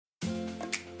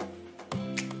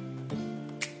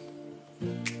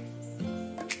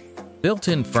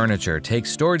Built-in furniture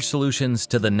takes storage solutions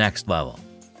to the next level.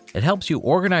 It helps you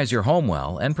organize your home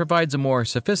well and provides a more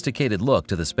sophisticated look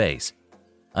to the space.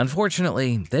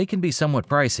 Unfortunately, they can be somewhat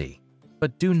pricey,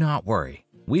 but do not worry.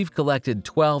 We've collected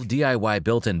 12 DIY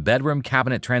built-in bedroom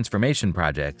cabinet transformation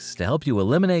projects to help you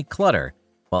eliminate clutter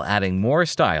while adding more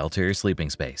style to your sleeping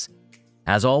space.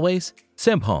 As always,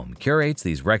 Simp Home curates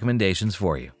these recommendations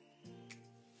for you.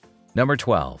 Number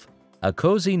 12. A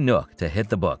cozy nook to hit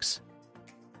the books.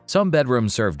 Some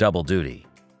bedrooms serve double duty.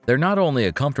 They're not only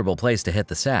a comfortable place to hit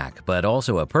the sack, but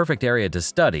also a perfect area to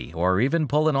study or even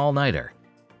pull an all-nighter.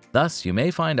 Thus, you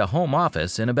may find a home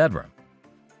office in a bedroom.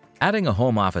 Adding a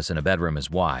home office in a bedroom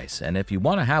is wise, and if you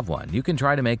want to have one, you can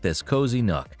try to make this cozy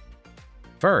nook.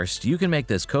 First, you can make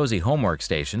this cozy home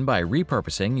workstation by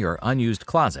repurposing your unused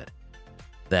closet.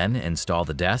 Then, install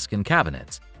the desk and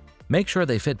cabinets. Make sure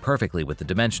they fit perfectly with the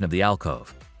dimension of the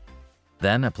alcove.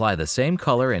 Then, apply the same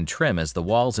color and trim as the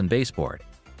walls and baseboard.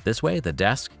 This way, the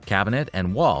desk, cabinet,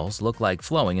 and walls look like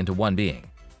flowing into one being.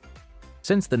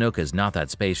 Since the nook is not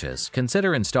that spacious,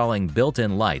 consider installing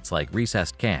built-in lights like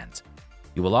recessed cans.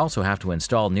 You will also have to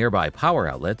install nearby power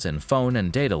outlets and phone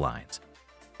and data lines.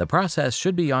 The process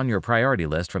should be on your priority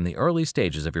list from the early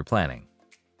stages of your planning.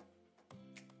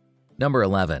 Number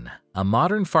 11. A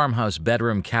modern farmhouse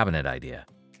bedroom cabinet idea.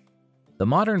 The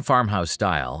modern farmhouse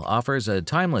style offers a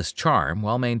timeless charm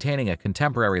while maintaining a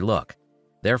contemporary look.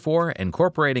 Therefore,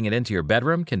 incorporating it into your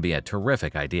bedroom can be a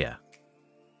terrific idea.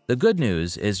 The good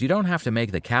news is you don't have to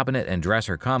make the cabinet and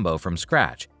dresser combo from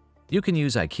scratch. You can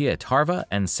use IKEA Tarva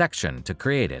and Section to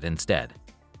create it instead.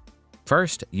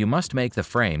 First, you must make the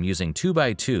frame using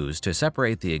 2x2s to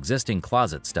separate the existing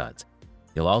closet studs.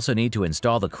 You'll also need to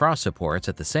install the cross supports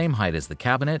at the same height as the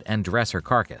cabinet and dresser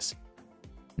carcass.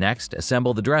 Next,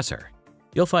 assemble the dresser.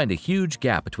 You'll find a huge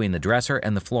gap between the dresser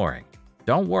and the flooring.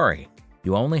 Don't worry,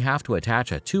 you only have to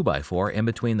attach a 2x4 in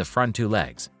between the front two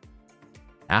legs.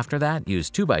 After that, use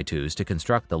 2x2s to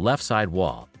construct the left side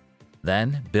wall.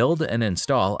 Then, build and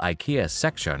install IKEA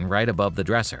Section right above the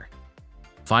dresser.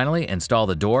 Finally, install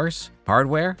the doors,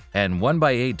 hardware, and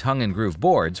 1x8 tongue and groove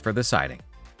boards for the siding.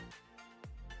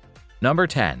 Number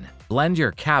 10. Blend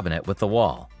your cabinet with the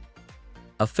wall.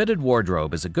 A fitted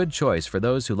wardrobe is a good choice for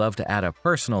those who love to add a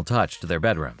personal touch to their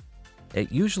bedroom.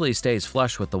 It usually stays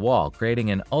flush with the wall, creating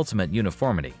an ultimate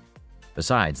uniformity.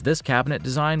 Besides, this cabinet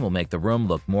design will make the room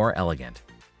look more elegant.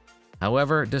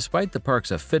 However, despite the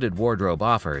perks a fitted wardrobe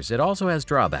offers, it also has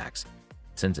drawbacks.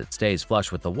 Since it stays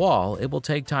flush with the wall, it will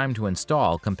take time to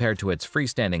install compared to its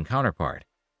freestanding counterpart.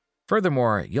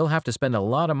 Furthermore, you'll have to spend a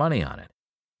lot of money on it.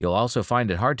 You'll also find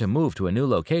it hard to move to a new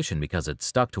location because it's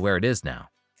stuck to where it is now.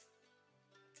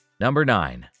 Number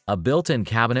 9. A built-in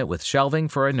cabinet with shelving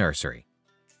for a nursery.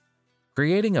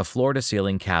 Creating a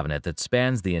floor-to-ceiling cabinet that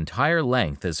spans the entire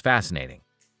length is fascinating.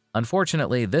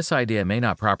 Unfortunately, this idea may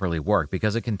not properly work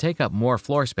because it can take up more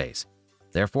floor space.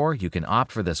 Therefore, you can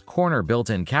opt for this corner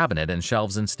built-in cabinet and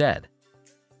shelves instead.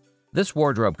 This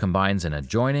wardrobe combines an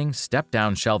adjoining,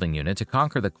 step-down shelving unit to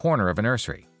conquer the corner of a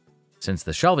nursery. Since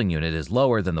the shelving unit is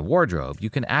lower than the wardrobe, you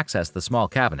can access the small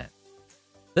cabinet.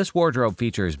 This wardrobe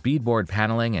features beadboard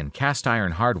paneling and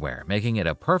cast-iron hardware, making it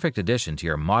a perfect addition to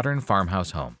your modern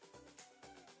farmhouse home.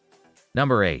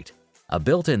 Number 8. A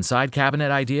built-in side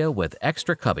cabinet idea with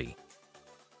extra cubby.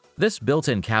 This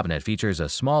built-in cabinet features a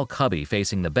small cubby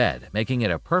facing the bed, making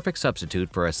it a perfect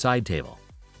substitute for a side table.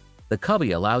 The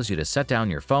cubby allows you to set down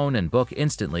your phone and book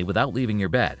instantly without leaving your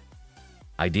bed.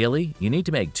 Ideally, you need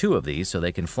to make 2 of these so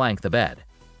they can flank the bed.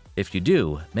 If you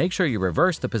do, make sure you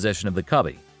reverse the position of the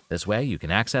cubby. This way, you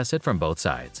can access it from both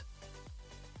sides.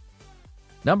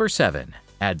 Number 7.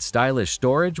 Add stylish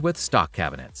storage with stock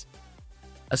cabinets.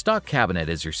 A stock cabinet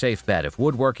is your safe bet if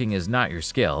woodworking is not your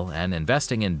skill and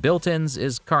investing in built-ins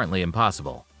is currently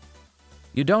impossible.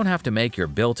 You don't have to make your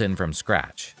built-in from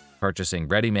scratch. Purchasing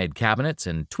ready-made cabinets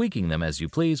and tweaking them as you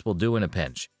please will do in a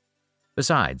pinch.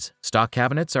 Besides, stock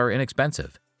cabinets are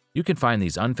inexpensive. You can find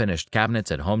these unfinished cabinets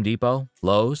at Home Depot,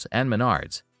 Lowe's, and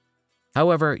Menards.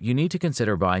 However, you need to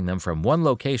consider buying them from one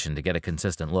location to get a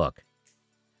consistent look.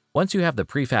 Once you have the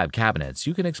prefab cabinets,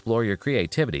 you can explore your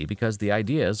creativity because the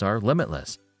ideas are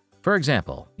limitless. For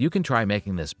example, you can try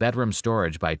making this bedroom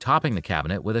storage by topping the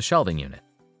cabinet with a shelving unit.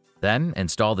 Then,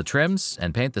 install the trims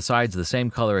and paint the sides the same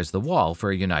color as the wall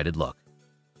for a united look.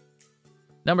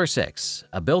 Number 6.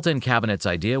 A built-in cabinets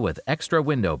idea with extra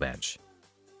window bench.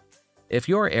 If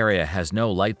your area has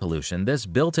no light pollution, this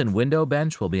built-in window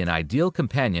bench will be an ideal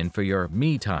companion for your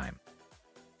me time.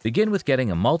 Begin with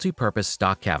getting a multi-purpose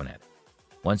stock cabinet.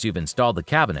 Once you've installed the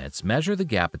cabinets, measure the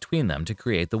gap between them to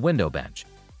create the window bench.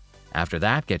 After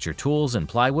that, get your tools and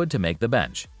plywood to make the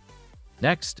bench.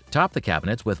 Next, top the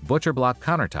cabinets with butcher block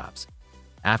countertops.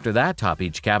 After that, top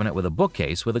each cabinet with a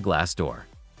bookcase with a glass door.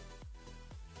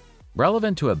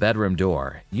 Relevant to a bedroom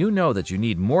door, you know that you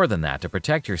need more than that to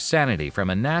protect your sanity from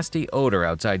a nasty odor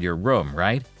outside your room,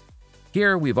 right?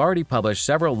 Here, we've already published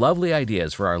several lovely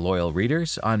ideas for our loyal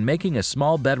readers on making a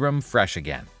small bedroom fresh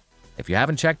again. If you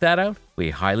haven't checked that out, we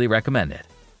highly recommend it.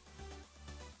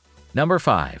 Number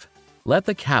 5. Let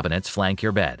the cabinets flank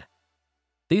your bed.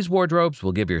 These wardrobes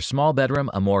will give your small bedroom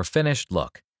a more finished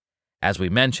look. As we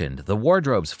mentioned, the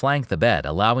wardrobes flank the bed,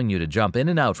 allowing you to jump in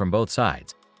and out from both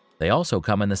sides. They also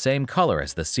come in the same color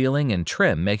as the ceiling and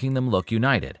trim, making them look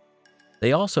united.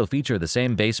 They also feature the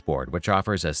same baseboard, which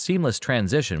offers a seamless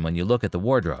transition when you look at the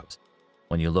wardrobes.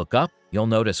 When you look up, you'll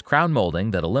notice crown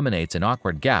molding that eliminates an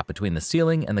awkward gap between the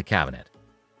ceiling and the cabinet.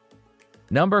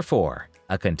 Number 4.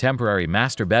 A contemporary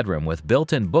master bedroom with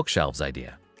built-in bookshelves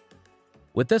idea.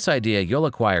 With this idea, you'll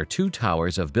acquire 2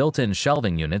 towers of built-in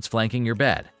shelving units flanking your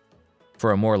bed.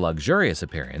 For a more luxurious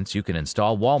appearance, you can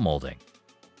install wall molding.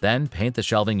 Then paint the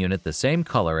shelving unit the same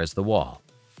color as the wall.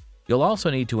 You'll also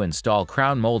need to install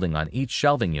crown molding on each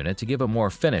shelving unit to give a more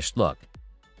finished look.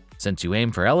 Since you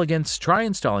aim for elegance, try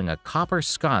installing a copper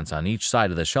sconce on each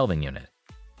side of the shelving unit.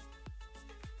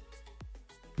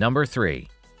 Number 3.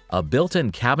 A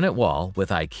built-in cabinet wall with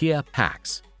IKEA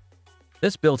packs.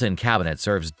 This built-in cabinet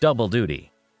serves double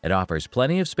duty. It offers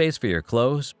plenty of space for your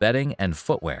clothes, bedding, and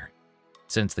footwear.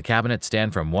 Since the cabinets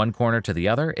stand from one corner to the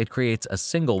other, it creates a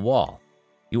single wall.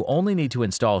 You only need to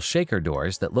install shaker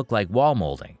doors that look like wall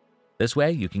molding. This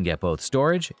way, you can get both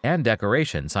storage and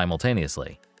decoration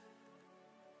simultaneously.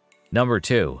 Number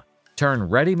 2. Turn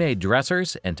ready-made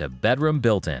dressers into bedroom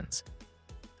built-ins.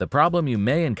 The problem you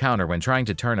may encounter when trying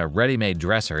to turn a ready-made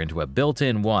dresser into a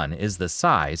built-in one is the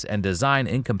size and design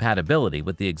incompatibility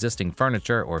with the existing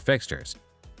furniture or fixtures.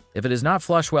 If it does not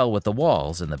flush well with the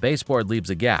walls and the baseboard leaves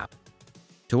a gap.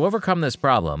 To overcome this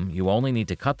problem, you only need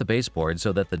to cut the baseboard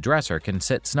so that the dresser can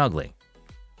sit snugly.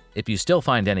 If you still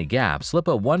find any gap, slip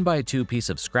a 1x2 piece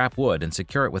of scrap wood and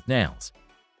secure it with nails.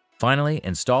 Finally,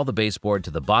 install the baseboard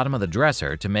to the bottom of the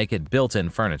dresser to make it built-in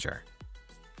furniture.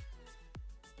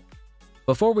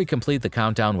 Before we complete the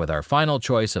countdown with our final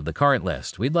choice of the current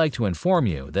list, we'd like to inform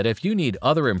you that if you need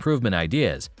other improvement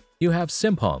ideas, you have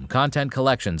SimpHome Content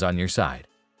Collections on your side.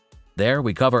 There,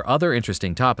 we cover other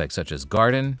interesting topics such as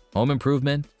garden, home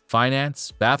improvement,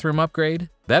 finance, bathroom upgrade,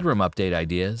 bedroom update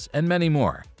ideas, and many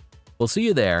more. We'll see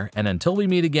you there, and until we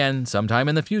meet again sometime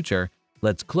in the future,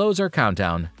 let's close our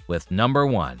countdown with number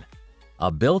 1.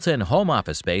 A built-in home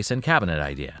office space and cabinet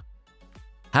idea.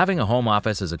 Having a home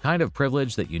office is a kind of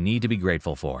privilege that you need to be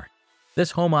grateful for.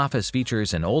 This home office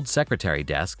features an old secretary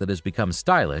desk that has become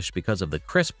stylish because of the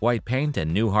crisp white paint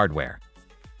and new hardware.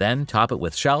 Then top it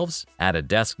with shelves, add a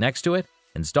desk next to it,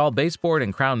 install baseboard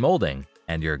and crown molding,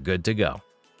 and you're good to go.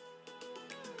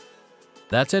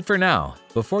 That's it for now.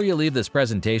 Before you leave this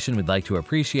presentation, we'd like to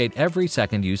appreciate every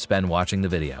second you spend watching the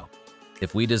video.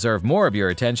 If we deserve more of your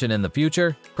attention in the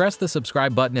future, press the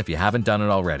subscribe button if you haven't done it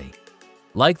already.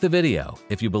 Like the video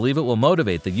if you believe it will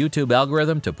motivate the YouTube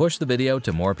algorithm to push the video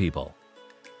to more people.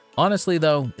 Honestly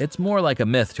though, it's more like a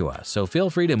myth to us, so feel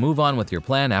free to move on with your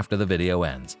plan after the video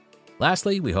ends.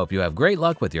 Lastly, we hope you have great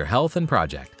luck with your health and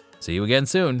project. See you again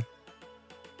soon.